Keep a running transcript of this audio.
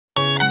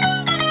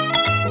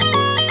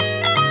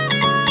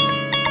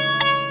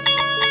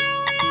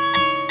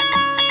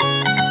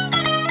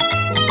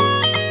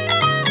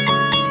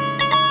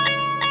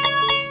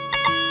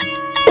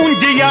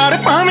यार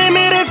भावें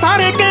मेरे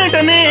सारे घैंट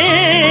ने,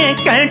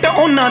 घैंट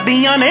उन्हां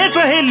दियां ने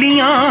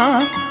सहेलियां।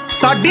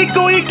 साडी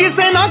कोई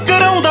किसे ना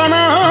कराउंदा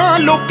ना,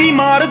 लोकी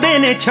मारदे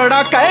ने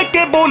छड़ा कह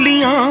के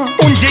बोलियां।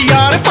 उंज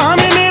यार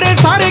भावें मेरे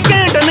सारे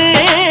घैंट ने,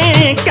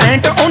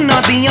 घैंट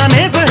उन्हां दियां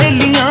ने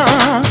सहेलियां।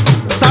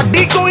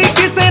 साडी कोई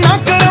किसे ना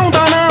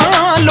कराउंदा ना,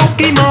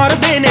 लोकी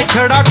मारदे ने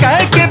छड़ा कह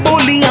के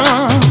बोलियां।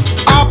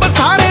 आप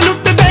सारे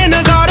लुटदे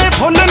नज़ारे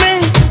फुल ने,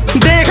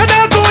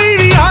 देखदा कोई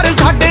भी यार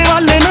साडे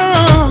वल ना।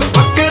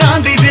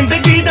 फकरां दी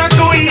जिंदगी दा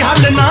कोई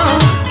हल ना,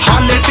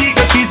 हाले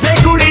तक किसे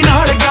कुड़ी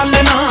नाल गल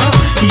ना।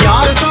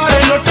 यार सारे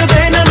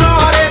लुटदे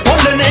नज़ारे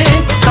फुल ने,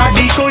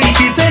 साडी कोई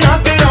किसे ना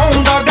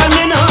कराउंदा गल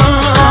ना।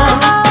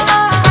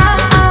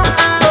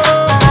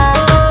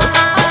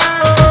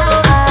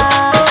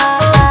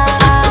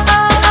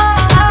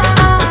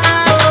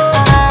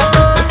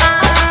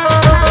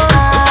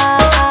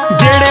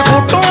 जेड़े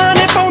फोटोआं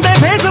ने पाउंदे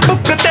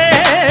फेसबुक ते,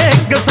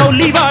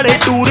 गसौली वाले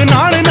टूर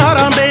नाल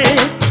नारां दे।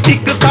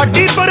 इक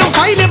साडी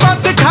प्रोफाइल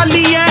बस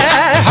खाली है,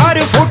 हर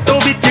फोटो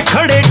विच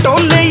खड़े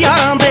टोले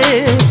यारां दे।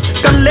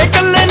 कल्ले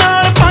कल्ले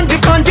नाल पंज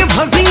पंज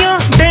फसियां,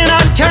 देना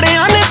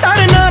छड़ियां ने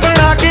तरना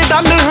बना के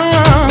दल।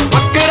 हाँ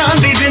फकरां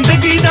दी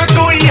जिंदगी दा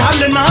कोई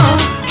हल ना,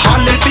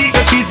 हाले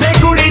तक किसे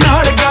कुड़ी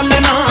नाल गल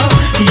ना।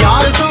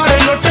 यार सारे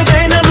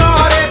लुटदे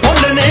नज़ारे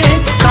फुल ने,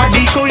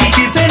 साडी कोई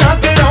किसे ना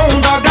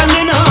कराउंदा गल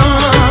ना।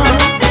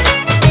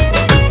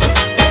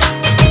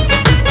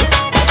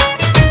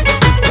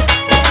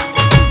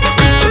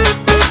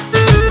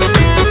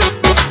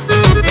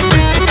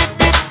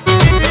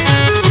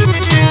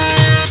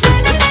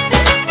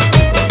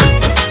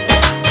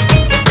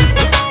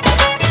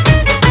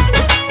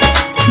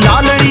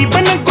 लाल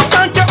रीबन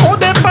गुत्तां च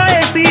ओदे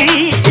पाए सी,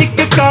 इक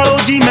कालो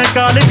जी मैं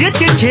कालज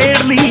च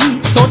छेड़ ली।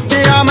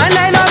 सोचया मैं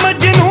लैला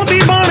मजनू दी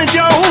बन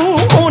जाऊं,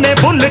 ओने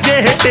बुल जे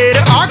टेर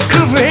अख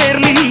फेर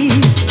ली।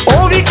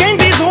 ओ भी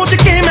कहंदी सोच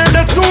के मैं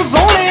दसूं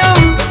सोहणिया,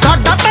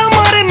 साडा तां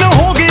मरन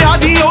हो गया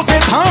जी उसे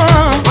थां।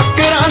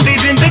 फकरां दी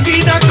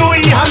जिंदगी दा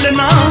कोई हल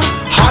ना,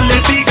 हाले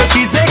तक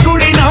किसे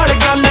कुड़ी नाल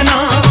गल ना।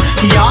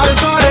 यार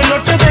सारे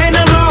लुटदे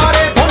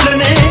नज़ारे फुल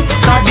ने,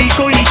 साडी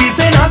कोई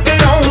किसे ना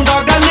कराउंदा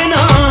गल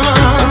ना।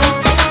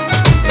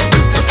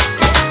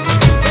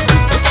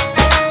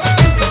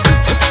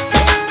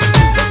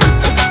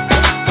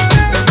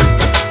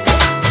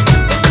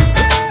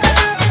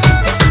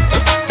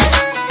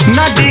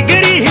 ना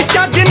डिगरी ही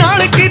चज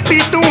नाल कीती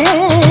तू,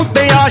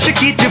 ते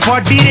आशिकी च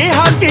फाडी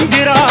रेहा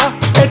झिंजरा।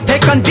 इत्थे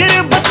कंजर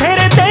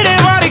बथेरे तेरे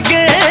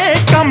वर्गे,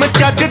 कम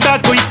चज दा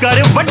कोई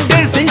कर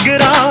वड्डे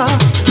सिंगरा।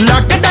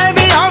 लगदा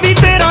विआह भी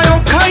तेरा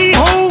औखा ही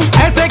होऊ,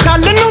 ऐसे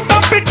गल नूं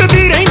तां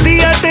पिटदी रहिंदी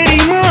ऐ तेरी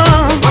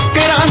मां।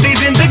 फकरां दी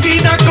जिंदगी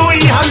दा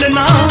कोई हल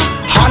ना,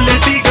 हाले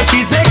तक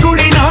किसे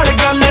कुड़ी नाल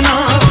गल ना।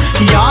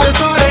 यार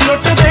सारे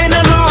लुटदे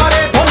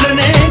नज़ारे फुल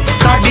ने,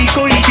 साडी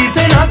कोई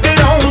किसे ना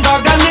कराउंदा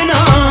गल ना।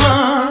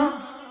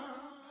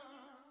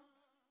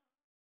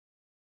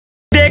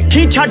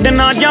 देखी छड्ड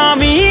ना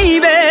जावी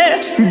वे,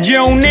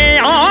 जिउने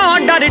आ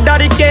डर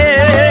डर के।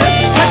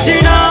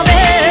 सजना वे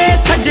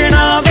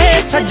सजना वे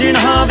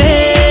सजना वे,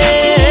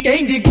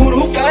 कहंदी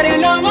गुरु कर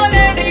लावां